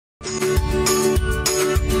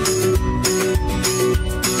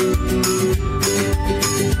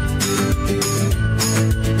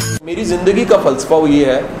کا فلسفہ وہ یہ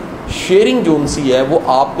ہے, شیئرنگ جو سی ہے وہ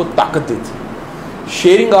آپ کو طاقت دیتی ہے,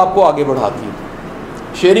 شیئرنگ آپ کو آگے بڑھاتی ہے,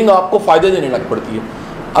 شیئرنگ آپ کو فائدے دینے لگ پڑتی ہے.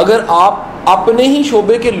 اگر آپ اپنے ہی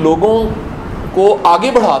شعبے کے لوگوں کو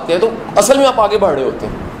آگے بڑھاتے ہیں تو اصل میں آپ آگے بڑھ رہے ہوتے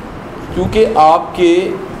ہیں, کیونکہ آپ کے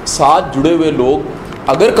ساتھ جڑے ہوئے لوگ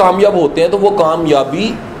اگر کامیاب ہوتے ہیں تو وہ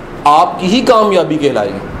کامیابی آپ کی ہی کامیابی کہلائے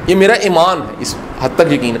گی. یہ میرا ایمان ہے, اس حد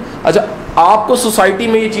تک یقین ہے. اچھا, آپ کو سوسائٹی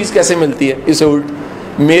میں یہ چیز کیسے ملتی ہے؟ اسے الٹ,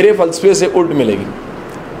 میرے فلسفے سے الٹ ملے گی.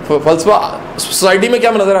 فلسفہ سوسائٹی میں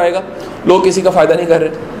کیا نظر آئے گا؟ لوگ کسی کا فائدہ نہیں کر رہے,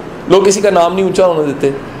 لوگ کسی کا نام نہیں اونچا ہونے دیتے.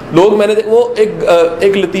 لوگ, میں نے وہ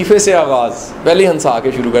ایک لطیفے سے آغاز پہلے ہنسا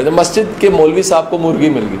کے شروع کر دیا. مسجد کے مولوی صاحب کو مرغی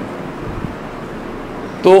مل گئی,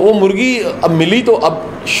 تو وہ مرغی اب ملی تو اب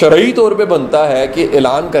شرعی طور پہ بنتا ہے کہ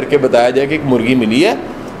اعلان کر کے بتایا جائے کہ ایک مرغی ملی ہے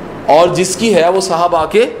اور جس کی ہے وہ صاحب آ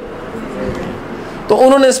کے, تو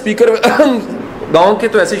انہوں نے اسپیکر گاؤں کے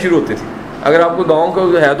تو ایسے شروع ہوتے تھے, اگر آپ کو گاؤں کا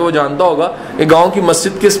ہے تو وہ جانتا ہوگا کہ گاؤں کی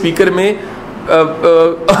مسجد کے اسپیکر میں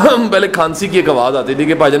پہلے کھانسی کی ایک آواز آتی تھی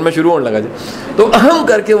کہ بھاجن میں شروع ہونے لگا جائے, تو اہم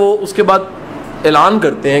کر کے وہ اس کے بعد اعلان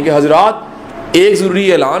کرتے ہیں کہ حضرات ایک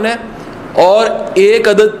ضروری اعلان ہے اور ایک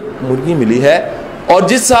عدد مرغی ملی ہے اور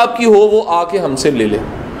جس صاحب کی ہو وہ آ کے ہم سے لے لے.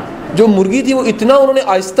 جو مرغی تھی وہ اتنا انہوں نے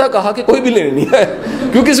آہستہ کہا کہ کوئی بھی لینے نہیں آیا,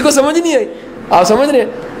 کیونکہ کسی کو سمجھ نہیں آئی. آپ سمجھ رہے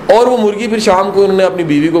ہیں؟ اور وہ مرغی پھر شام کو انہوں نے اپنی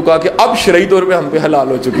بیوی کو کہا کہ اب شرعی طور پہ ہم پہ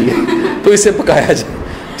حلال ہو چکی ہے تو اسے پکایا جائے.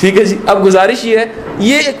 ٹھیک ہے جی. اب گزارش یہ ہے,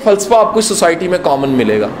 یہ ایک فلسفہ آپ کو سوسائٹی میں کامن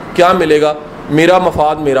ملے گا. کیا ملے گا؟ میرا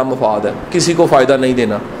مفاد ہے, کسی کو فائدہ نہیں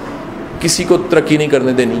دینا, کسی کو ترقی نہیں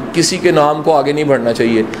کرنے دینی, کسی کے نام کو آگے نہیں بڑھنا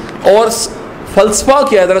چاہیے. اور فلسفہ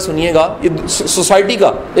کیا ہے ذرا سنیے گا, یہ سوسائٹی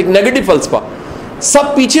کا ایک نیگیٹو فلسفہ,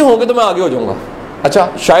 سب پیچھے ہوں گے تو میں آگے ہو جاؤں گا. اچھا,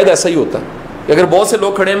 شاید ایسا ہی ہوتا ہے کہ اگر بہت سے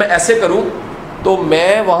لوگ کھڑے ہیں میں ایسے کروں تو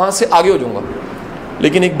میں وہاں سے آگے ہو جاؤں گا.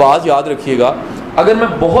 لیکن ایک بات یاد رکھیے گا, اگر میں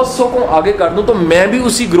بہت سو کو آگے کر دوں تو میں بھی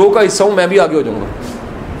اسی گروہ کا حصہ ہوں, میں بھی آگے ہو جاؤں گا.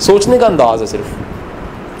 سوچنے کا انداز ہے,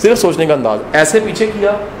 صرف سوچنے کا انداز. ایسے پیچھے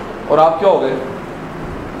کیا اور آپ کیا ہو گئے؟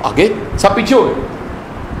 آگے. سب پیچھے ہو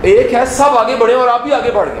گئے. ایک ہے سب آگے بڑھے اور آپ بھی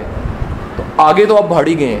آگے بڑھ گئے, تو آگے تو آپ بڑھ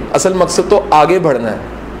ہی گئے ہیں. اصل مقصد تو آگے بڑھنا ہے,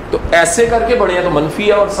 تو ایسے کر کے بڑھے ہیں تو منفی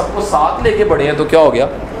ہے, اور سب کو ساتھ لے کے بڑھے ہیں تو کیا ہو گیا؟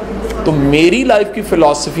 تو میری لائف کی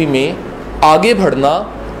فلسفی میں آگے بڑھنا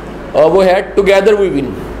وہ ہے ٹوگیدر وی ون.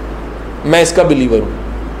 میں اس کا بلیور ہوں.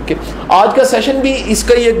 آج کا سیشن بھی اس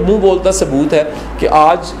کا ہی ایک منہ بولتا ثبوت ہے کہ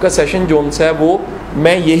آج کا سیشن جون سا ہے وہ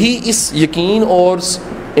میں یہی اس یقین اور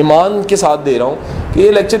ایمان کے ساتھ دے رہا ہوں کہ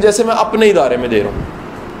یہ لیکچر جیسے میں اپنے ادارے میں دے رہا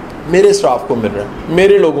ہوں, میرے اسٹاف کو مل رہا ہے,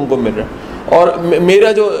 میرے لوگوں کو مل رہا ہے, اور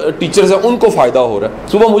میرا جو ٹیچرز ہیں ان کو فائدہ ہو رہا ہے.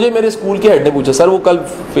 صبح مجھے میرے اسکول کے ہیڈ نے پوچھا, سر وہ کل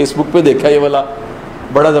فیس بک پہ دیکھا یہ والا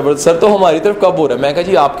بڑا زبردست, سر تو ہماری طرف کب ہو رہا ہے؟ میں کہا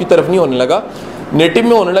جی آپ کی طرف نہیں ہونے لگا, نیٹو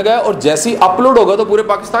میں ہونے لگا ہے, اور جیسے ہی اپلوڈ ہوگا تو پورے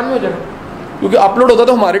پاکستان میں ہو جائے گا. کیونکہ اپلوڈ ہوتا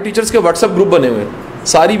تو ہمارے ٹیچرز کے واٹس ایپ گروپ بنے ہوئے ہیں,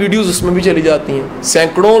 ساری ویڈیوز اس میں بھی چلی جاتی ہیں,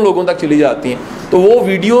 سینکڑوں لوگوں تک چلی جاتی ہیں. تو وہ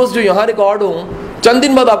ویڈیوز جو یہاں ریکارڈ ہوں, چند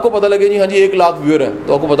دن بعد آپ کو پتہ لگے جی ہاں جی 1 لاکھ ویور ہے,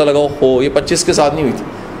 تو آپ کو پتہ لگا ہو یہ 25 کے ساتھ نہیں ہوئی تھی.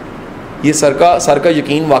 یہ سر کا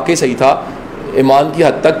یقین واقعی صحیح تھا ایمان کی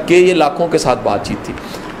حد تک کہ یہ لاکھوں کے ساتھ بات چیت تھی.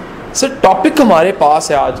 سر ٹاپک ہمارے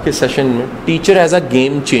پاس ہے آج کے سیشن میں, teacher as a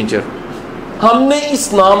game changer. ہم نے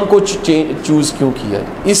اس نام کو چوز کیوں کیا ہے؟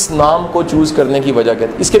 اس نام کو چوز کرنے کی وجہ کیا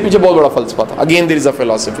تھی؟ اس کے پیچھے بہت بڑا فلسفہ تھا. اگین دیر از اے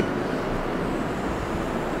فلسفی.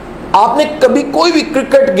 آپ نے کبھی کوئی بھی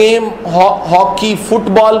کرکٹ گیم, ہاکی, فٹ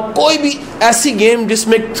بال, کوئی بھی ایسی گیم جس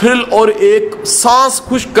میں ایک تھرل اور ایک سانس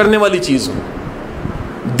خشک کرنے والی چیز ہو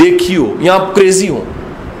دیکھی ہو, یا آپ کریزی ہو,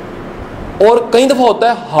 اور کئی دفعہ ہوتا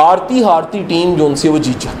ہے ہارتی ٹیم جو ان سے وہ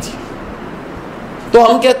جیت جاتی ہے, تو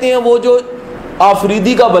ہم کہتے ہیں وہ جو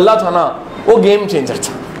آفریدی کا بلہ تھا نا وہ گیم چینجر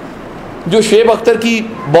تھا, جو شعیب اختر کی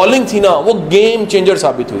بالنگ تھی نا وہ گیم چینجر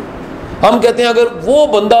ثابت ہوئی. ہم کہتے ہیں اگر وہ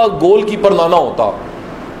بندہ گول کیپر نہ ہوتا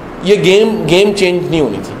یہ گیم چینج نہیں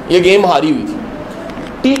ہونی تھی, یہ گیم ہاری ہوئی تھی.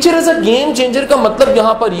 Teacher as a game changer کا مطلب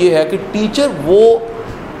یہاں پر یہ ہے کہ ٹیچر وہ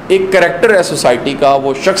ایک کریکٹر ہے سوسائٹی کا,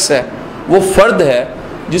 وہ شخص ہے, وہ فرد ہے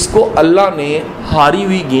جس کو اللہ نے ہاری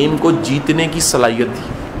ہوئی گیم کو جیتنے کی صلاحیت دی.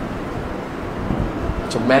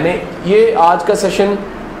 اچھا, میں نے یہ آج کا سیشن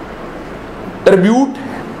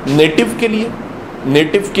ٹربیوٹ نیٹو کے لیے,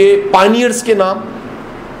 نیٹو کے پائنیئرز کے نام,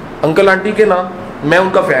 انکل آنٹی کے نام. میں ان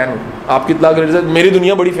کا فین ہوں, آپ کی اطلاع کر, میری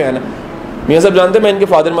دنیا بڑی فین ہے. میاں صاحب جانتے ہیں میں ان کے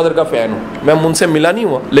فادر مدر کا فین ہوں. میں ان سے ملا نہیں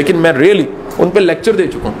ہوا لیکن میں ریئلی ان پہ لیکچر دے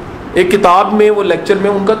چکا ہوں. ایک کتاب میں وہ لیکچر میں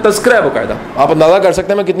ان کا تذکرہ ہے باقاعدہ, آپ اندازہ کر سکتے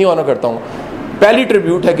ہیں میں کتنی آنر کرتا ہوں. پہلی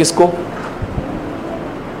ٹریبیوٹ ہے کس کو؟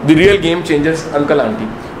 The real game changers, uncle aunty.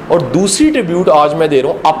 اور دوسری ٹریبیوٹ آج میں دے رہا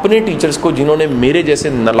ہوں اپنے ٹیچرز کو جنہوں نے میرے جیسے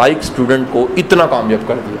نالائق اسٹوڈنٹ کو اتنا کامیاب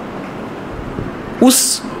کر دیا. اس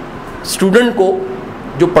اسٹوڈنٹ کو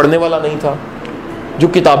جو پڑھنے والا نہیں تھا, جو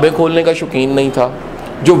کتابیں کھولنے کا شوقین نہیں تھا,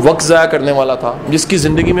 جو وقت ضائع کرنے والا تھا, جس کی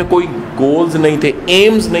زندگی میں کوئی گولز نہیں تھے,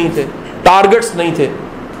 ایمز نہیں تھے, ٹارگٹس نہیں تھے,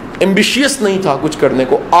 ایمبیشیس نہیں تھا کچھ کرنے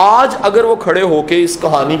کو, آج اگر وہ کھڑے ہو کے اس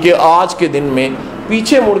کہانی کے آج کے دن میں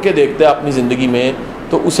پیچھے مڑ کے دیکھتا ہے اپنی زندگی میں,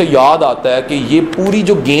 تو اسے یاد آتا ہے کہ یہ پوری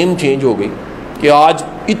جو گیم چینج ہو گئی کہ آج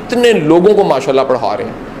اتنے لوگوں کو ماشاءاللہ پڑھا رہے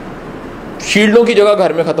ہیں. شیلڈوں کی جگہ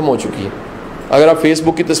گھر میں ختم ہو چکی ہے. اگر آپ فیس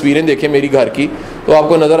بک کی تصویریں دیکھیں میری گھر کی تو آپ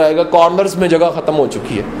کو نظر آئے گا کارنرز میں جگہ ختم ہو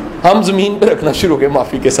چکی ہے. ہم زمین پہ رکھنا شروع ہو گئے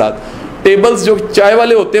معافی کے ساتھ. ٹیبلز جو چائے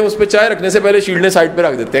والے ہوتے ہیں اس پہ چائے رکھنے سے پہلے شیلڈیں سائڈ پہ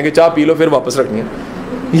رکھ دیتے ہیں کہ چائے پی لو پھر واپس رکھنی ہے.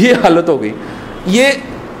 یہ حالت ہو گئی.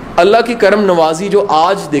 یہ اللہ کی کرم نوازی جو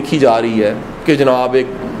آج دیکھی جا رہی ہے کہ جناب ایک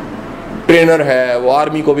ٹرینر ہے, وہ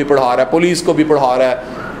آرمی کو بھی پڑھا رہا ہے, پولیس کو بھی پڑھا رہا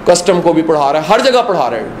ہے, کسٹم کو بھی پڑھا رہا ہے, ہر جگہ پڑھا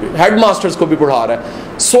رہا ہے, ہیڈ ماسٹرز کو بھی پڑھا رہا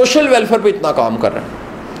ہے, سوشل ویلفیئر پہ اتنا کام کر رہا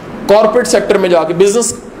ہے, کارپوریٹ سیکٹر میں جا کے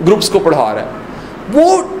بزنس گروپس کو پڑھا رہا ہے.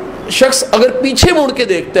 وہ شخص اگر پیچھے مڑ کے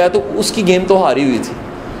دیکھتا ہے تو اس کی گیم تو ہاری ہوئی تھی,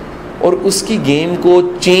 اور اس کی گیم کو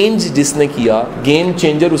چینج جس نے کیا, گیم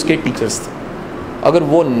چینجر اس کے ٹیچرز تھے. اگر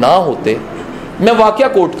وہ نہ ہوتے, میں واقعہ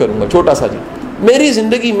کوٹ کروں گا چھوٹا سا جی, میری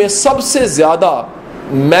زندگی میں سب سے زیادہ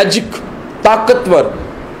میجک طاقتور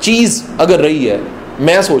چیز اگر رہی ہے,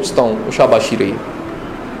 میں سوچتا ہوں وہ شاباشی رہی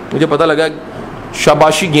ہے. مجھے پتہ لگا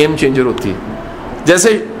شاباشی گیم چینجر ہوتی ہے.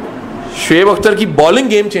 جیسے شعیب اختر کی بالنگ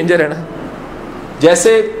گیم چینجر ہے نا,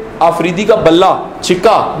 جیسے آفریدی کا بلہ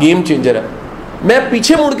چھکا گیم چینجر ہے. میں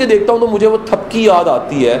پیچھے مڑ کے دیکھتا ہوں تو مجھے وہ تھپکی یاد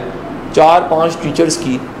آتی ہے 4-5 ٹیچرز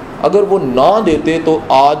کی. اگر وہ نہ دیتے تو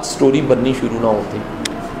آج سٹوری بننی شروع نہ ہوتی,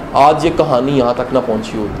 آج یہ کہانی یہاں تک نہ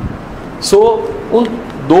پہنچی ہوتی. سو ان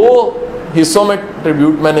 2 حصوں میں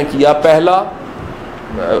ٹریبیوٹ میں نے کیا. پہلا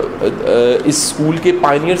اس اسکول کے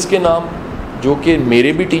پائنیئرز کے نام جو کہ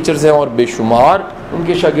میرے بھی ٹیچرز ہیں اور بے شمار ان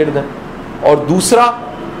کے شاگرد ہیں, اور دوسرا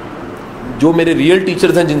جو میرے ریئل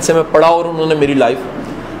ٹیچرز ہیں جن سے میں پڑھا اور انہوں نے میری لائف.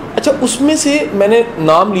 اچھا, اس میں سے میں نے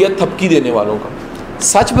نام لیا تھپکی دینے والوں کا.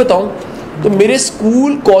 سچ بتاؤں تو میرے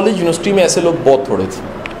اسکول, کالج, یونیورسٹی میں ایسے لوگ بہت تھوڑے تھے,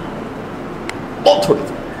 بہت تھوڑے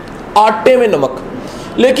تھے, آٹے میں نمک.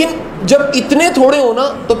 لیکن جب اتنے تھوڑے ہو نا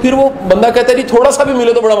تو پھر وہ بندہ کہتا ہے کہ تھوڑا سا بھی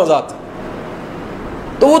ملے تو بڑا مزہ آتا.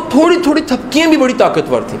 تو وہ تھوڑی تھوڑی تھپکیاں بھی بڑی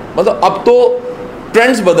طاقتور تھیں. مطلب اب تو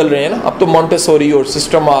ٹرینڈز بدل رہے ہیں نا, اب تو مونٹیسوری اور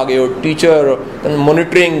سسٹم آ گئے, اور teacher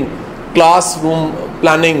monitoring, classroom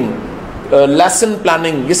planning, lesson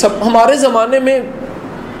planning, یہ سب. ہمارے زمانے میں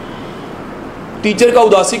ٹیچر کا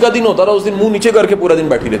اداسی کا دن ہوتا تھا, اس دن منہ نیچے کر کے پورا دن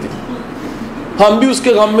بیٹھی رہتی تھی. ہم بھی اس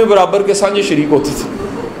کے غم میں برابر کے سانجے شریک ہوتے تھے.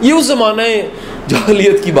 یہ اس زمانے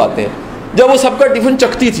جاہلیت کی باتیں ہیں جب وہ سب کا ٹفن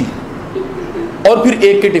چکتی تھی اور پھر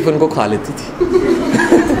ایک کے ٹفن کو کھا لیتی تھی.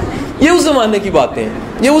 یہ اس زمانے کی باتیں ہیں,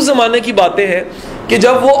 یہ اس زمانے کی باتیں ہیں کہ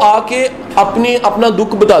جب وہ آ کے اپنا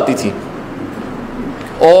دکھ بتاتی تھی.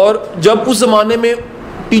 اور جب اس زمانے میں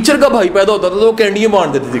ٹیچر کا بھائی پیدا ہوتا تھا تو وہ کینڈیاں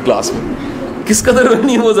بانٹ دیتی تھی کلاس میں. کس قدر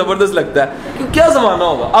نہیں وہ زبردست لگتا ہے کہ کیا زمانہ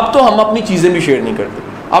ہوگا. اب تو ہم اپنی چیزیں بھی شیئر نہیں کرتے,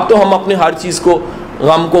 اب تو ہم اپنے ہر چیز کو,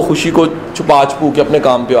 غم کو, خوشی کو چھپا کے اپنے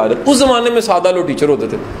کام پہ آ رہے. اس زمانے میں سادہ لوگ ٹیچر ہوتے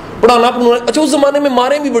تھے, پڑھانا. اچھا, اس زمانے میں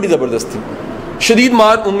ماریں بھی بڑی زبردست تھیں, شدید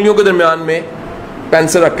مار, انگلیوں کے درمیان میں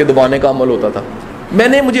پینسل رکھ کے دبانے کا عمل ہوتا تھا.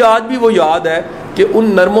 مجھے آج بھی وہ یاد ہے کہ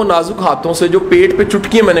ان نرم و نازک ہاتھوں سے جو پیٹ پہ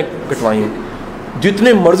چٹکیاں میں نے کٹوائی ہیں,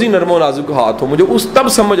 جتنے مرضی نرم و نازک ہاتھ ہو, مجھے اس تب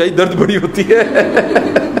سمجھ آئی درد بڑی ہوتی ہے.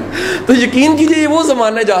 تو یقین کیجیے یہ وہ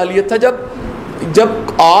زمانہ جاہلیت تھا جب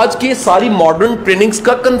آج کی ساری ماڈرن ٹریننگز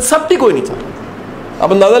کا کنسپٹ ہی کوئی نہیں تھا.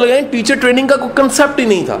 اب اندازہ لگائیں, ٹیچر ٹریننگ کا کوئی کنسپٹ ہی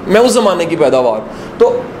نہیں تھا. میں اس زمانے کی پیداوار.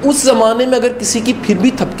 تو اس زمانے میں اگر کسی کی پھر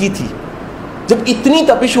بھی تھپکی تھی, جب اتنی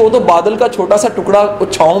تپش ہو تو بادل کا چھوٹا سا ٹکڑا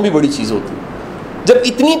چھاؤں بھی بڑی چیز ہوتی. جب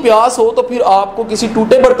اتنی پیاس ہو تو پھر آپ کو کسی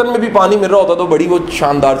ٹوٹے برتن میں بھی پانی مل رہا ہوتا تو بڑی وہ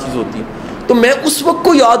شاندار چیز ہوتی ہے. تو میں اس وقت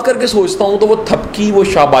کو یاد کر کے سوچتا ہوں تو وہ تھپکی, وہ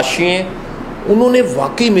شاباشیاں, انہوں نے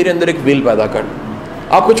واقعی میرے اندر ایک ول پیدا کر.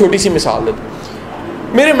 آپ کو چھوٹی سی مثال دیتا ہوں.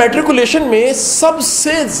 میرے میٹریکولیشن میں سب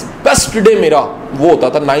سے بیسٹ ڈے میرا وہ ہوتا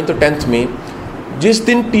تھا 9th اور 10th میں, جس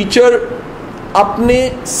دن ٹیچر اپنے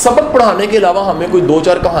سبق پڑھانے کے علاوہ ہمیں کوئی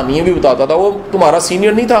 2-4 کہانیاں بھی بتاتا تھا. وہ تمہارا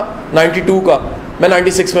سینئر نہیں تھا 92 کا, میں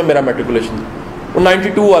 96 میں میرا میٹریکولیشن تھا, وہ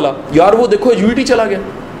 92 والا, یار وہ دیکھو ایجوٹی چلا گیا,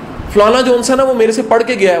 فلانا جون سا نا وہ میرے سے پڑھ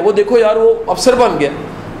کے گیا ہے, وہ دیکھو یار وہ افسر بن گیا.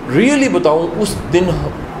 ریئلی بتاؤں اس دن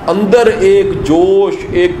اندر ایک جوش,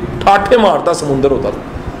 ایک ٹھاٹھے مارتا سمندر ہوتا تھا.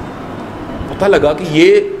 پتہ لگا کہ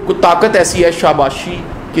یہ کوئی طاقت ایسی ہے, شاباشی,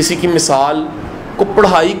 کسی کی مثال کو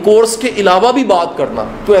پڑھائی کورس کے علاوہ بھی بات کرنا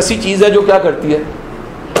تو ایسی چیز ہے جو کیا کرتی ہے,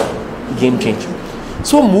 گیم چینج.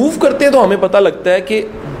 سو موو کرتے ہیں تو ہمیں پتہ لگتا ہے کہ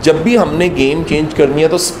جب بھی ہم نے گیم چینج کرنی ہے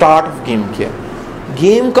تو سٹارٹ آف گیم کیا,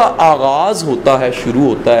 گیم کا آغاز ہوتا ہے, شروع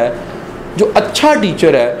ہوتا ہے. جو اچھا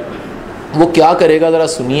ٹیچر ہے وہ کیا کرے گا ذرا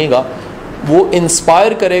سنیے گا, وہ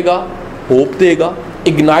انسپائر کرے گا, ہوپ دے گا,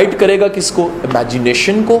 اگنائٹ کرے گا کس کو؟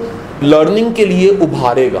 امیجنیشن کو. لرننگ کے لیے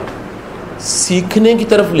ابھارے گا, سیکھنے کی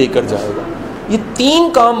طرف لے کر جائے گا. یہ 3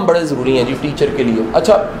 کام بڑے ضروری ہیں جی ٹیچر کے لیے.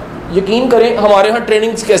 اچھا یقین کریں ہمارے ہاں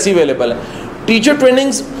ٹریننگز کیسی اویلیبل ہیں؟ ٹیچر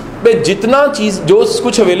ٹریننگز پہ جتنا چیز جو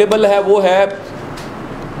کچھ اویلیبل ہے وہ ہے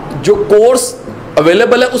جو کورس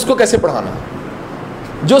اویلیبل ہے اس کو کیسے پڑھانا.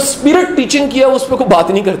 جو اسپرٹ ٹیچنگ کیا اس پہ کوئی بات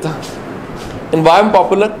نہیں کرتا. Why I'm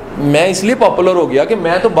popular? میں اس لیے پاپولر ہو گیا کہ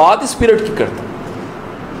میں تو بات اسپرٹ کی کرتا.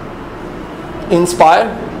 انسپائر,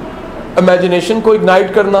 امیجنیشن کو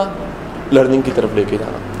اگنائٹ کرنا, لرننگ کی طرف لے کے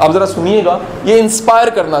جانا. اب ذرا سنیے گا یہ انسپائر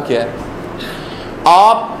کرنا کیا ہے.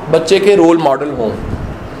 آپ بچے کے رول ماڈل ہوں,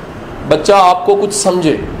 بچہ آپ کو کچھ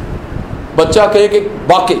سمجھے, بچہ کہے کہ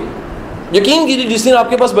واقعی یقین کیجیے جس دن آپ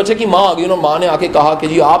کے پاس بچے کی ماں آ گئی نا, ماں نے آ کے کہا کہ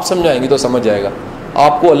جی آپ سمجھائیں گی تو سمجھ جائے گا.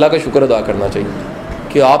 آپ کو اللہ کا شکر ادا کرنا چاہیے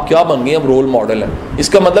کہ آپ کیا بن گئے, اب رول ماڈل ہیں. اس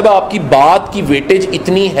کا مطلب ہے آپ کی بات کی ویٹیج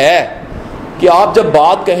اتنی ہے کہ آپ جب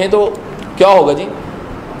بات کہیں تو کیا ہوگا جی,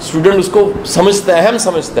 اسٹوڈنٹ اس کو سمجھتا ہے, اہم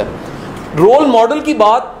سمجھتا ہے. رول ماڈل کی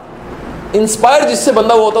بات انسپائر جس سے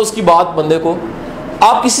بندہ وہ ہوتا ہے اس کی بات بندے کو,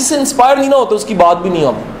 آپ کسی سے انسپائر نہیں نہ ہوتے اس کی بات بھی نہیں.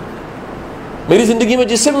 آپ میری زندگی میں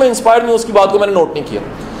جس سے میں انسپائر نہیں ہوں اس کی بات کو میں نے نوٹ نہیں کیا.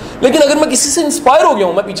 لیکن اگر میں کسی سے انسپائر ہو گیا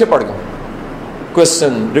ہوں, میں پیچھے پڑ گیا ہوں,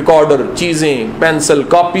 کوشچن, ریکارڈر, چیزیں, پینسل,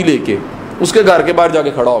 کاپی لے کے اس کے گھر کے باہر جا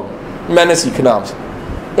کے کھڑا ہو گیا, میں نے سیکھنا آپ سے.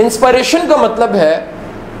 انسپائریشن کا مطلب ہے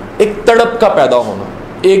ایک تڑپ کا پیدا ہونا,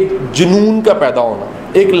 ایک جنون کا پیدا ہونا,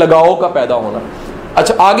 ایک لگاؤ کا پیدا ہونا.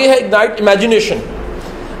 اچھا آگے ہے اگنائٹ امیجنیشن.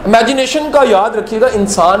 امیجنیشن کا یاد رکھیے گا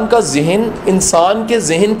انسان کا ذہن, انسان کے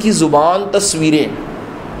ذہن کی زبان تصویریں.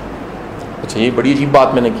 اچھا یہ بڑی عجیب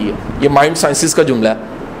بات میں نے کی ہے, یہ مائنڈ سائنسز کا جملہ ہے.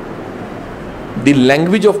 The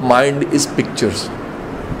language of mind is pictures.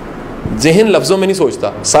 ذہن لفظوں میں نہیں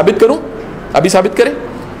سوچتا. ثابت کروں؟ ابھی ثابت کریں.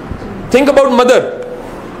 Think about mother.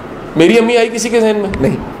 میری امی آئی کسی کے ذہن میں؟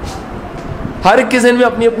 نہیں. ہر ایک کے ذہن میں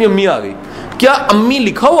اپنی اپنی امی آ گئی. کیا امی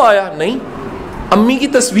لکھا ہوا آیا؟ نہیں, امی کی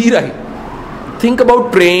تصویر آئی. Think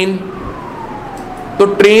about train. تو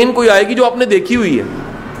ٹرین کوئی آئے گی جو آپ نے دیکھی ہوئی ہے.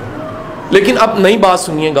 لیکن اب نئی بات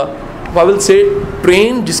سنیے گا, I will say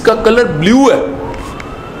ٹرین جس کا کلر بلیو ہے,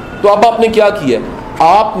 تو اب آپ نے کیا کیا ہے,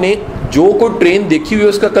 آپ نے جو کوئی ٹرین دیکھی ہوئی ہے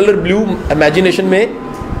اس کا کلر بلیو امیجنیشن میں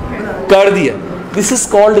کر دیا. This is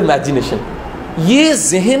called imagination. یہ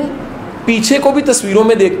ذہن پیچھے کو بھی تصویروں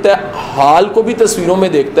میں دیکھتا ہے, حال کو بھی تصویروں میں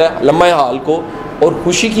دیکھتا ہے, لمحہ حال کو, اور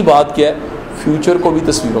خوشی کی بات کیا ہے, فیوچر کو بھی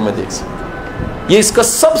تصویروں میں دیکھ سکتا ہے. یہ اس کا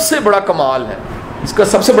سب سے بڑا کمال ہے. اس کا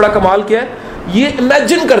سب سے بڑا کمال کیا ہے, یہ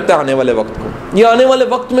امیجن کرتا ہے آنے والے وقت کو. یہ آنے والے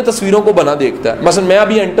وقت میں تصویروں کو بنا دیکھتا ہے. مثلا میں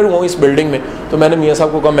ابھی انٹر ہوا ہوں اس بلڈنگ میں, تو میں نے میاں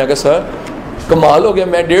صاحب کو کہا, میں کہا سر کمال ہو گیا,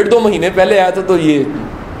 میں 1.5-2 مہینے پہلے آیا تھا تو یہ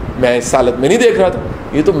میں اس حالت میں نہیں دیکھ رہا تھا,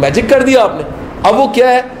 یہ تو میجک کر دیا آپ نے. اب وہ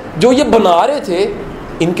کیا ہے, جو یہ بنا رہے تھے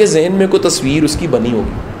ان کے ذہن میں کوئی تصویر اس کی بنی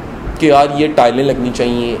ہوگی کہ یار یہ ٹائلیں لگنی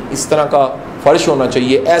چاہیے, اس طرح کا فرش ہونا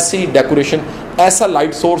چاہیے, ایسی ڈیکوریشن, ایسا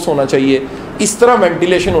لائٹ سورس ہونا چاہیے, اس طرح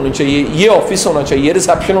وینٹیلیشن ہونی چاہیے, یہ آفس ہونا چاہیے,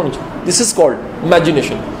 ریسیپشن ہونی چاہیے. This is called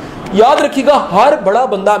imagination. یاد رکھیے گا ہر بڑا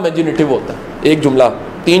بندہ امیجنیٹو ہوتا ہے. ایک جملہ,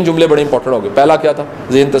 3 جملے بڑے امپورٹنٹ ہو گئے. پہلا کیا تھا,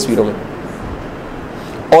 ذہن تصویروں میں,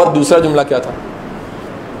 اور دوسرا جملہ کیا تھا,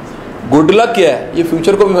 گڈ لک کیا ہے, یہ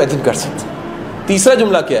فیوچر کو بھی امیجن کر سکتا. تیسرا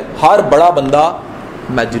جملہ کیا ہے, ہر بڑا بندہ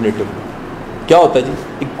امیجنیٹو کیا ہوتا ہے جی,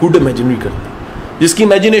 ایک گڈ امیجنری کرتا ہے, جس کی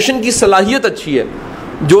امیجنیشن کی صلاحیت اچھی ہے,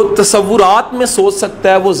 جو تصورات میں سوچ سکتا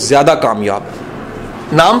ہے وہ زیادہ کامیاب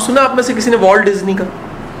ہے. نام سنا آپ میں سے کسی نے والٹ ڈزنی کا؟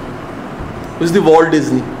 Walt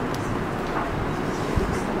Disney.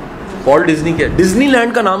 والٹ ڈزنی کیا ہے؟ ڈزنی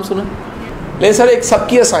لینڈ کا نام سنا؟ لیکن سر ایک سب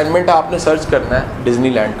کی اسائنمنٹ ہے, آپ نے سرچ کرنا ہے ڈزنی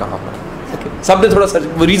لینڈ کہاں پر. سب نے تھوڑا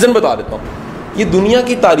سرچ, ریزن بتا دیتا ہوں. یہ دنیا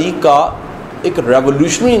کی تاریخ کا ایک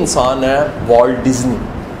ریولوشنری انسان ہے والٹ ڈزنی,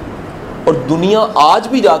 اور دنیا آج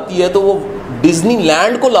بھی جاتی ہے تو وہ ڈزنی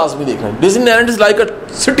لینڈ کو لازمی دیکھنا ہے. Disneyland is like a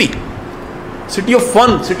city, city of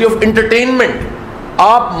fun, city of entertainment.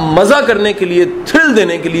 آپ مزہ کرنے کے لیے, تھرل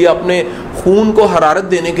دینے کے لیے, اپنے خون کو حرارت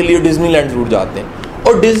دینے کے لیے ڈزنی لینڈ ضرور جاتے ہیں.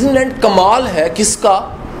 اور ڈزنی لینڈ کمال ہے کس کا,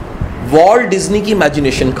 والٹ ڈزنی کی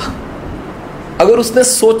امیجنیشن کا. اگر اس نے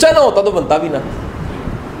سوچا نہ ہوتا تو بنتا بھی نہ.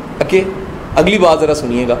 اوکے, اگلی بات ذرا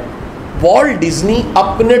سنیے گا. والٹ ڈزنی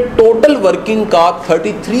اپنے ٹوٹل ورکنگ کا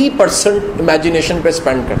 33% امیجنیشن پہ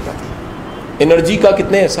اسپینڈ کرتا تھا. انرجی کا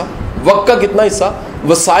کتنے حصہ, وقت کا کتنا حصہ,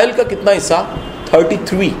 وسائل کا کتنا حصہ,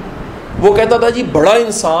 33. وہ کہتا تھا جی بڑا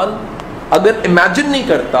انسان اگر امیجن نہیں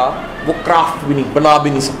کرتا وہ کرافٹ بھی نہیں بنا بھی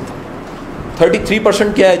نہیں سکتا.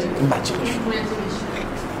 33% کیا ہے جی, امیجنیشن.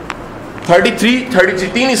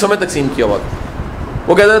 33 3 حصوں میں تقسیم کیا ہوا تھا.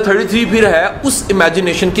 وہ کہتا تھا 33 پھر ہے اس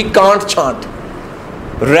امیجنیشن کی کانٹ چھانٹ,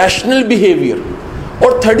 ریشنل بیہیویئر,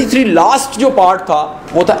 اور 33 لاسٹ جو پارٹ تھا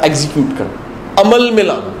وہ تھا ایگزیکیوٹ کرنا, عمل میں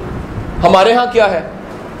لانا. ہمارے ہاں کیا ہے؟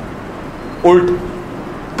 الٹ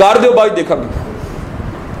کر دو بھائی دیکھا گے.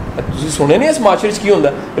 تسی سنے نہیں اس معاشرے کی ہوتا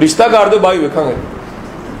ہے رشتہ کر دو بھائی ویکھاں گے.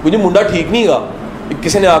 مجھے منڈا ٹھیک نہیں گا,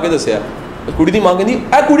 کسی نے آ کے دسیا کڑی دی ماں کہ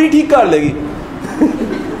اے کڑی ٹھیک کر لے گی.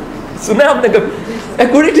 سنا آپ نے کبھی اے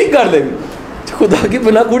کڑی ٹھیک کر لے گی؟ خدا کی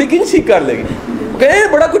بنا کڑی کی نہیں ٹھیک کر لے گی؟ کہ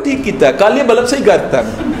بڑا کوئی ٹھیک کیتا ہے, کل یہ بلب سے ہی کرتا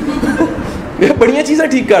ہے, یہ بڑی چیزیں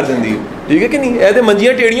ٹھیک کر دینی, ٹھیک ہے کہ نہیں؟ اے تے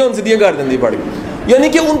منجیاں ٹیڑیاں ہن سیدھیاں کر دینی پڑ گئی. یعنی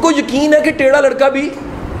کہ ان کو یقین ہے کہ ٹیڑھا لڑکا بھی.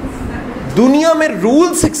 دنیا میں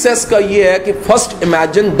رول سکسیس کا یہ ہے کہ first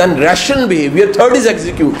imagine then rational behaviour, third is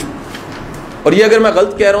execute. اور یہ اگر میں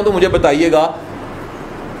غلط کہہ رہا ہوں تو مجھے بتائیے گا.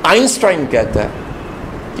 آئنسٹائن کہتا ہے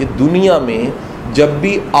کہ دنیا میں جب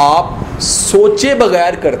بھی آپ سوچے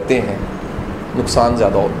بغیر کرتے ہیں نقصان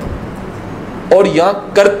زیادہ ہوتا ہے, اور یہاں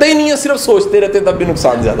کرتے ہی نہیں ہیں صرف سوچتے رہتے تب بھی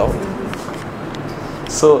نقصان زیادہ ہوتا ہے.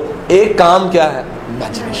 سو ایک کام کیا ہے؟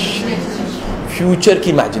 امیجنیشن, فیوچر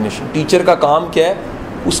کی امیجنیشن. ٹیچر کا کام کیا ہے؟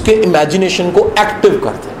 اس کے امیجنیشن کو ایکٹیو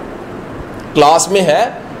کرتے ہیں. کلاس میں ہے,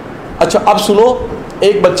 اچھا اب سنو,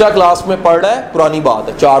 ایک بچہ کلاس میں پڑھ رہا ہے, پرانی بات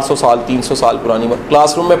ہے 400 سال 300 سال پرانی بات,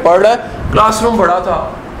 کلاس روم میں پڑھ رہا ہے, کلاس روم بڑا تھا.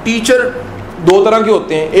 ٹیچر دو طرح کے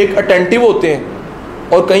ہوتے ہیں, ایک اٹینٹیو ہوتے ہیں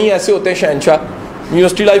اور کہیں ایسے ہوتے ہیں شہنشاہ.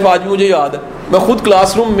 یونیورسٹی لائف آج بھی مجھے یاد ہے, میں خود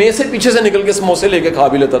کلاس روم میں سے پیچھے سے نکل کے سموسے لے کے کھا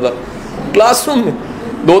بھی لیتا تھا. کلاس روم میں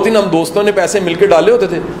 2-3 ہم دوستوں نے پیسے مل کے ڈالے ہوتے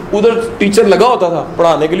تھے, ادھر ٹیچر لگا ہوتا تھا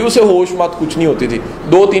پڑھانے کے لیے, اسے ہوش مات کچھ نہیں ہوتی تھی,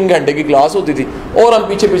 2-3 گھنٹے کی کلاس ہوتی تھی اور ہم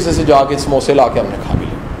پیچھے پیچھے سے جا کے سموسے لا کے ہم نے کھا بھی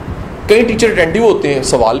لیا. کئی ٹیچر اٹینٹیو ہوتے ہیں,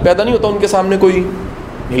 سوال پیدا نہیں ہوتا ان کے سامنے کوئی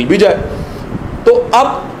ہل بھی جائے. تو اب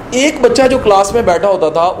ایک بچہ جو کلاس میں بیٹھا ہوتا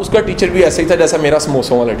تھا اس کا ٹیچر بھی ایسا ہی تھا جیسا میرا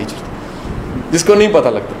سموسوں والا ٹیچر تھا, جس کو نہیں پتہ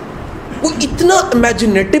لگتا. وہ اتنا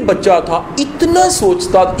امیجنیٹو بچہ تھا, اتنا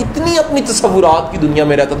سوچتا, اتنی اپنی تصورات کی دنیا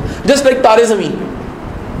میں رہتا تھا, جسٹ لائک تارے زمین.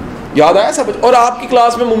 یاد آیا ایسا بچہ؟ اور آپ کی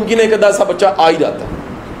کلاس میں ممکن ہے کہ ایسا بچہ آ ہی جاتا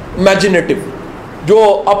ہے امیجنیٹو, جو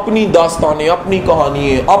اپنی داستانیں, اپنی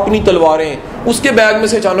کہانیاں, اپنی تلواریں. اس کے بیگ میں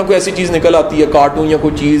سے اچانک کوئی ایسی چیز نکل آتی ہے, کارٹون یا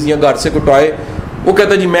کوئی چیز یا گھر سے کوئی ٹوائے, وہ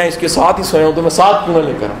کہتا ہے جی میں اس کے ساتھ ہی سویا ہوں تو میں ساتھ کیوں نہ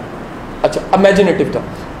لے کر آؤں. اچھا امیجنیٹو تھا.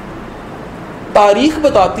 تاریخ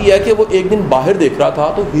بتاتی ہے کہ وہ ایک دن باہر دیکھ رہا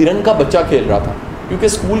تھا تو ہرن کا بچہ کھیل رہا تھا, کیونکہ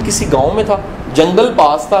اسکول کسی گاؤں میں تھا, جنگل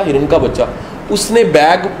پاس تھا. ہرن کا بچہ, اس نے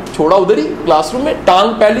بیگ چھوڑا ادھر ہی کلاس روم میں,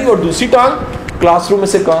 ٹانگ پہلی اور دوسری ٹانگ کلاس روم میں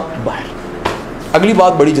سے کہاں باہر. اگلی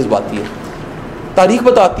بات بڑی جذباتی ہے. تاریخ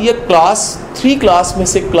بتاتی ہے کلاس 3 کلاس میں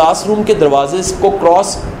سے کلاس روم کے دروازے کو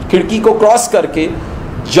کراس, کھڑکی کو کراس کر کے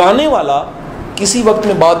جانے والا کسی وقت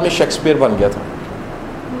میں بعد میں شیکسپیئر بن گیا تھا.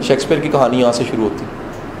 شیکسپیئر کی کہانی یہاں سے شروع ہوتی.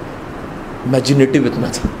 امیجنیٹو اتنا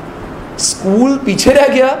تھا. اسکول پیچھے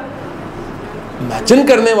رہ گیا, امیجن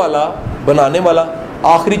کرنے والا, بنانے والا.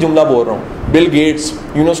 آخری جملہ بول رہا ہوں, بل گیٹس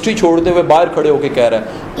یونیورسٹی چھوڑتے ہوئے باہر کھڑے ہو کے کہہ رہا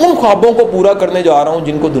ہے ان خوابوں کو پورا کرنے جا رہا ہوں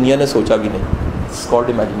جن کو دنیا نے سوچا بھی نہیں. It's called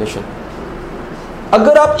imagination.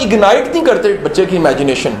 اگر آپ اگنائٹ نہیں کرتے بچے کی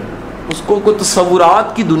امیجنیشن, اس کو کوئی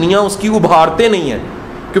تصورات کی دنیا اس کی ابھارتے نہیں ہیں,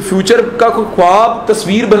 کہ فیوچر کا کوئی خواب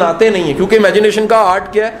تصویر بناتے نہیں ہیں, کیونکہ امیجنیشن کا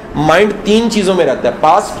آرٹ کیا ہے؟ مائنڈ 3 چیزوں میں رہتا ہے,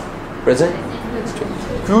 پاسٹ, پریزنٹ,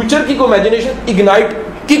 فیوچر کی کوئی امیجنیشن اگنائٹ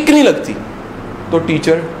کک نہیں لگتی تو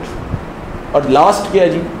ٹیچر. اور لاسٹ کیا ہے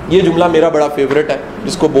جی, یہ جملہ میرا بڑا فیوریٹ ہے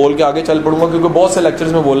جس کو بول کے آگے چل پڑوں گا کیونکہ بہت سے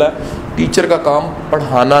لیکچرز میں بولا ہے, ٹیچر کا کام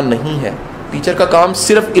پڑھانا نہیں ہے, ٹیچر کا کام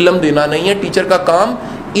صرف علم دینا نہیں ہے, ٹیچر کا کام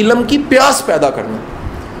علم کی پیاس پیدا کرنا.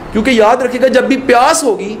 کیونکہ یاد رکھے گا جب بھی پیاس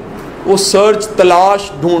ہوگی وہ سرچ, تلاش,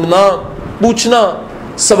 ڈھونڈنا, پوچھنا,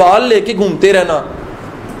 سوال لے کے گھومتے رہنا,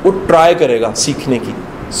 وہ ٹرائی کرے گا سیکھنے کی.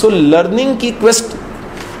 سو لرننگ کی کویسٹ,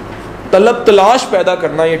 طلب تلاش پیدا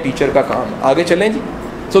کرنا, یہ ٹیچر کا کام ہے. آگے چلیں جی.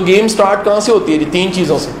 سو گیم سٹارٹ کہاں سے ہوتی ہے جی؟ 3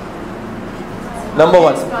 چیزوں سے. Number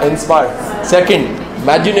 1 inspire, second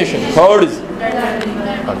imagination, third is.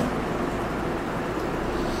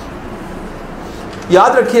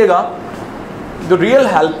 یاد رکھیے گا جو ریئل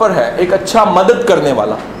ہیلپر ہے, ایک اچھا مدد کرنے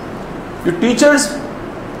والا, جو teachers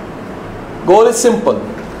goal is simple,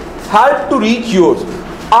 help to reach yours.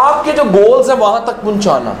 آپ کے جو گولز ہیں وہاں تک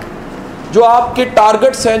پہنچانا, جو آپ کے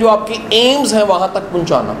ٹارگٹس ہیں, جو آپ کی ایمز ہیں وہاں تک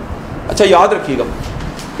پہنچانا. اچھا یاد رکھیے گا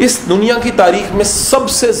اس دنیا کی تاریخ میں سب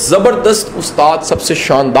سے زبردست استاد, سب سے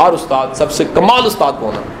شاندار استاد, سب سے کمال استاد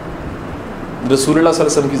کون ہے؟ رسول اللہ صلی اللہ علیہ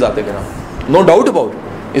وسلم کی ذات گراں, نو ڈاؤٹ اباؤٹ,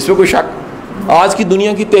 اس میں کوئی شک. آج کی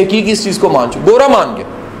دنیا کی تحقیق اس چیز کو مان چکی, گورا مان گیا,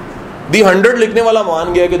 دی 100 لکھنے والا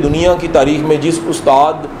مان گیا کہ دنیا کی تاریخ میں جس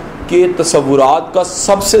استاد کے تصورات کا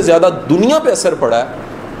سب سے زیادہ دنیا پہ اثر پڑا ہے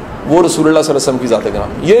وہ رسول اللہ صلی اللہ علیہ وسلم کی ذات گراں.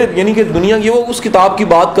 یہ یعنی کہ دنیا کی وہ اس کتاب کی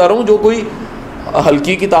بات کر رہا ہوں جو کوئی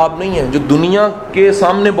ہلکی کتاب نہیں ہے, جو دنیا کے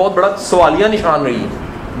سامنے بہت بڑا سوالیہ نشان رہی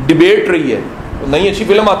ہے, ڈیبیٹ رہی ہے, नई अच्छी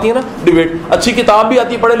फिल्म आती है ना, डिबेट, अच्छी किताब भी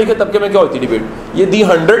आती है पढ़े लिखे तबके में, क्या होती है डिबेट। ये दी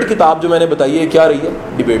 100 किताब जो मैंने बताई है क्या रही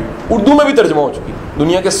है, डिबेट। उर्दू में भी तर्जमा हो चुकी है,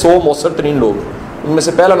 दुनिया के 100 मौसर तरीन लोग, उनमें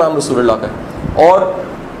से पहला नाम रसूलुल्लाह का है। और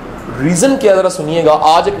रीज़न क्या, ज़रा सुनिएगा।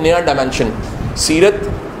 आज एक नया डायमेंशन, सीरत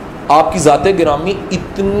आपकी ज़ाते गिरामी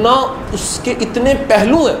इतना, उसके इतने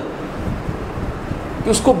पहलू हैं कि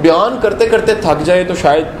उसको बयान करते करते थक जाए तो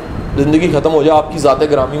शायद ज़िंदगी ख़त्म हो जाए। आपकी ज़ाते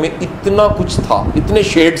गिरामी में इतना कुछ था, इतने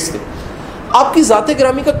शेड्स थे। आपकी ज़ाते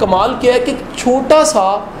गिरामी का कमाल क्या है कि छोटा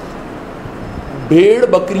सा भेड़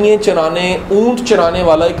बकरियाँ चराने, ऊंट चराने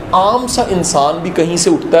वाला एक आम सा इंसान भी कहीं से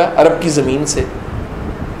उठता है, अरब की ज़मीन से,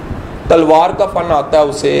 तलवार का फ़न आता है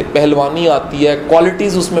उसे, पहलवानी आती है,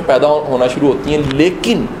 क्वालिटीज़ उसमें पैदा होना शुरू होती हैं।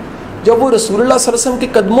 लेकिन जब वो रसूलुल्लाह सल्लल्लाहु अलैहि वसल्लम के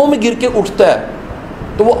कदमों में गिर के उठता है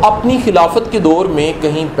तो वो अपनी खिलाफत के दौर में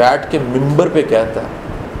कहीं बैठ के मिंबर पे कहता है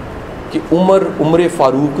कि उमर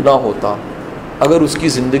फ़ारूक ना होता अगर उसकी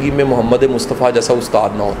ज़िंदगी में मोहम्मद मुस्तफ़ा जैसा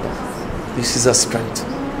उस्ताद ना होता। This is a strength.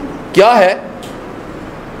 क्या है,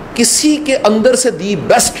 किसी के अंदर से दी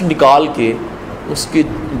बेस्ट निकाल के, उसके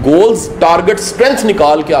गोल्स, टारगेट, स्ट्रेंथ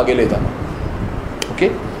निकाल के आगे ले जाना। ओके,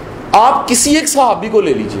 आप किसी एक सहाबी को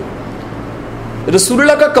ले लीजिए,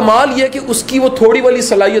 रसूलुल्लाह का कमाल यह है कि उसकी वो थोड़ी वाली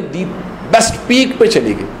सलाहियत दी, बेस्ट पीक पे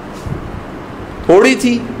चली गई, थोड़ी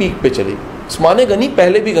थी पीक पे चली गई। उस्मान गनी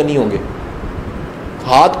पहले भी गनी होंगे,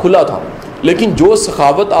 हाथ खुला था, लेकिन जो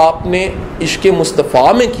सखावत आपने इश्क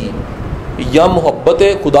मुस्तफ़ा में की या मोहब्बत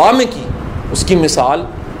खुदा में की, उसकी मिसाल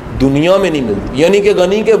दुनिया में नहीं मिलती। यानी कि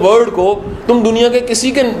गनी के वर्ड को तुम दुनिया के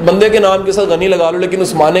किसी के बंदे के नाम के साथ गनी लगा लो, लेकिन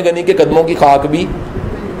उस्मान गनी के कदमों की खाक भी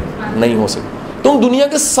नहीं हो सकती। तुम दुनिया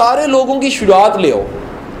के सारे लोगों की शुजात ले आओ,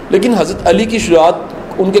 लेकिन हज़रत अली की शुजात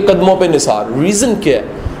उनके कदमों पे निसार। रीज़न क्या है,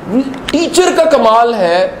 टीचर का कमाल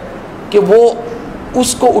है कि वो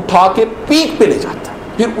उसको उठा के पीक पे ले जाता है,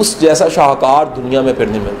 फिर उस जैसा शाहकार दुनिया में फिर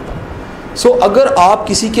नहीं मिलता। सो अगर आप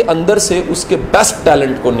किसी के अंदर से उसके बेस्ट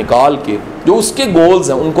टैलेंट को निकाल के, जो उसके गोल्स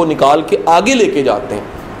हैं उनको निकाल के आगे लेके जाते हैं,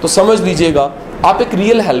 तो समझ लीजिएगा आप एक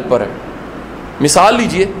रियल हेल्पर हैं। मिसाल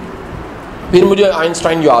लीजिए, फिर मुझे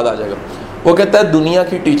आइंस्टाइन याद आ जाएगा। वो कहता है दुनिया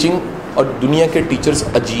की टीचिंग और दुनिया के टीचर्स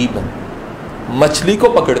अजीब हैं। मछली को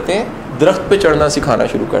पकड़ते हैं, दरख्त पे चढ़ना सिखाना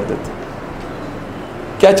शुरू कर देते हैं,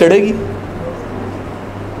 क्या चढ़ेगी?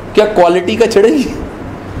 क्या क्वालिटी का चढ़ेगी?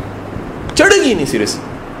 चढ़ेगी नहीं सिरे से।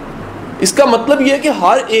 इसका मतलब यह है कि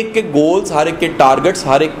हर एक के गोल्स, हर एक के टारगेट्स,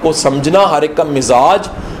 हर एक को समझना, हर एक का मिजाज,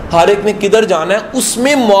 हर एक ने किधर जाना है,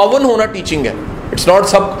 उसमें मुआवन होना टीचिंग है। इट्स नॉट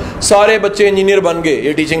सब सारे बच्चे इंजीनियर बन गए,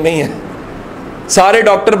 ये टीचिंग नहीं है। सारे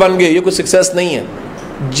डॉक्टर बन गए, ये कोई सक्सेस नहीं है।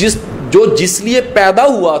 जिस लिए पैदा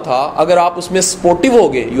हुआ था, अगर आप उसमें स्पोर्टिव हो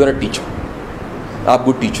गए, यू आर अ टीचर, आप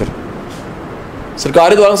गुड टीचर।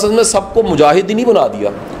 सरकारी द्वारा में सबको मुजाहिद ही नहीं बना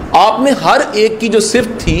दिया, आपने हर एक की जो सिफ्त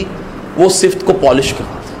थी वो सिफ्त को पॉलिश करा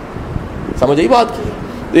दी। समझ आई बात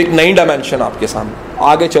की? एक नई डायमेंशन आपके सामने,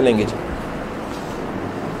 आगे चलेंगे जी।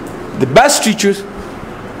 The best teachers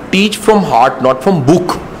teach from heart, not from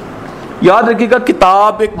book. याद रखिएगा,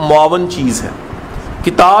 किताब एक मुआवन चीज़ है,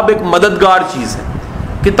 किताब एक मददगार चीज़ है।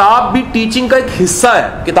 किताब भी टीचिंग का एक हिस्सा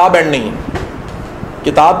है, किताब एंड नहीं है।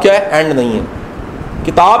 किताब क्या है? एंड नहीं है।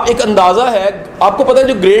 किताब एक अंदाज़ा है। आपको पता है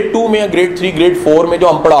जो ग्रेड 2 में या ग्रेड 3, ग्रेड 4 में जो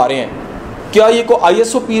हम पढ़ा रहे हैं, क्या ये को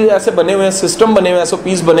ISOP ऐसे बने हुए हैं, सिस्टम बने हुए हैं,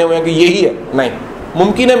 SOPs बने हुए हैं कि यही है? नहीं।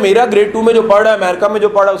 मुमकिन है मेरा ग्रेड 2 में जो पढ़ रहा है, अमेरिका में जो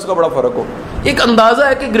पढ़ रहा है, उसका बड़ा फ़र्क हो। एक अंदाज़ा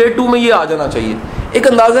है कि ग्रेड 2 में ये आ जाना चाहिए, एक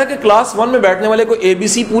अंदाज़ा है कि क्लास 1 में बैठने वाले को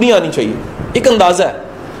ABC पूरी आनी चाहिए, एक अंदाज़ा है।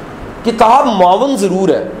 किताब मुआवन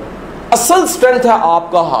ज़रूर है, असल स्ट्रेंथ है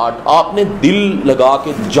आपका हार्ट। आपने दिल लगा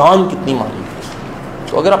के जान कितनी मारी है।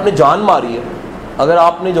 तो अगर आपने जान मारी है, अगर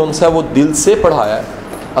आपने जो उनसे वो दिल से पढ़ाया है,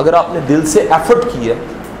 अगर आपने दिल से एफर्ट की है,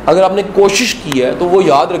 अगर आपने कोशिश की है, तो वो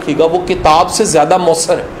याद रखिएगा वो किताब से ज़्यादा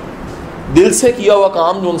मौसर है। दिल से किया हुआ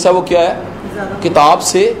काम जो उनसे वो क्या है, किताब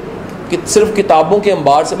से, सिर्फ किताबों के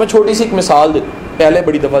अंबार से। मैं छोटी सी एक मिसाल पहले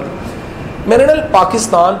बड़ी दफ़ा दी, मैंने ना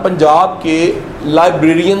पाकिस्तान पंजाब के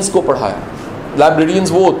लाइब्रेरियंस को पढ़ाया।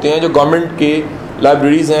 लाइब्रेरियंस वो होते हैं जो गवर्नमेंट के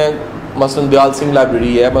लाइब्रेरीज़ हैं, मसलन दयाल सिंह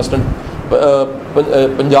लाइब्रेरी है, मसलन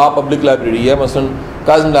पंजाब पब्लिक लाइब्रेरी है, मसलन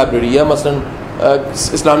काज़म लाइब्रेरी है, मसलन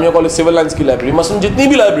इस्लामिया कॉलेज सिविल लाइन्स की लाइब्रेरी, मसलन जितनी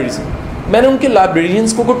भी लाइब्रेरीज हैं, मैंने उनके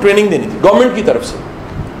लाइब्रेरियंस को ट्रेनिंग देनी थी गवर्नमेंट की तरफ से।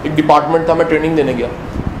 एक डिपार्टमेंट था, मैं ट्रेनिंग देने गया।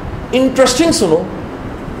 इंटरेस्टिंग सुनो,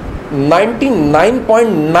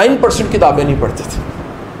 99.9% किताबें नहीं पढ़ते थे,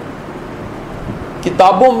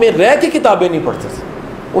 किताबों में रह के किताबें नहीं पढ़ते थे।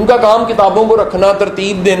 उनका काम किताबों को रखना,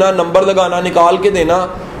 तरतीब देना, नंबर लगाना, निकाल के देना,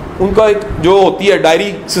 उनका एक जो होती है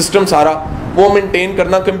डायरी सिस्टम सारा वो मेंटेन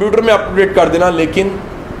करना, कंप्यूटर में अपडेट कर देना। लेकिन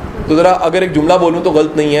तो ज़रा अगर एक जुमला बोलूँ तो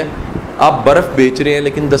गलत नहीं है, आप बर्फ़ बेच रहे हैं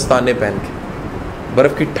लेकिन दस्ताने पहन के,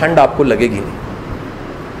 बर्फ़ की ठंड आपको लगेगी नहीं।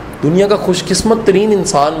 دنیا کا خوش قسمت ترین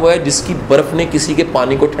انسان وہ ہے جس کی برف نے کسی کے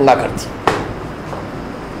پانی کو ٹھنڈا کر دیا.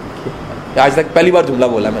 آج تک پہلی بار جملہ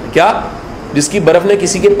بولا میں نے, کیا؟ جس کی برف نے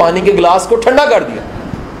کسی کے پانی کے گلاس کو ٹھنڈا کر دیا.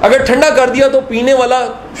 اگر ٹھنڈا کر دیا تو پینے والا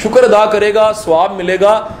شکر ادا کرے گا, ثواب ملے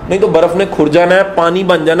گا, نہیں تو برف نے کھر جانا ہے, پانی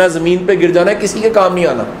بن جانا ہے, زمین پہ گر جانا ہے, کسی کے کام نہیں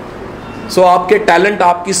آنا. سو آپ کے ٹیلنٹ,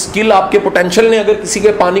 آپ کی سکل, آپ کے پوٹینشیل نے اگر کسی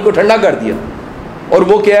کے پانی کو ٹھنڈا کر دیا, اور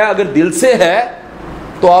وہ کیا ہے, اگر دل سے ہے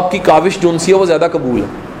تو آپ کی کاوش جو سی ہے وہ زیادہ قبول ہے.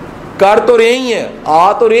 کر تو رہی ہیں,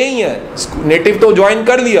 آ تو رہی ہیں, نیٹو تو جوائن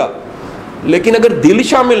کر لیا, لیکن اگر دل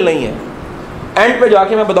شامل نہیں ہے, اینڈ پہ جا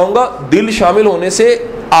کے میں بتاؤں گا دل شامل ہونے سے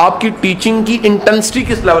آپ کی ٹیچنگ کی انٹینسٹی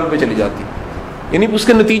کس لیول پہ چلی جاتی ہے, یعنی اس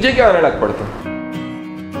کے نتیجے کیا آنے لگ پڑتے ہیں.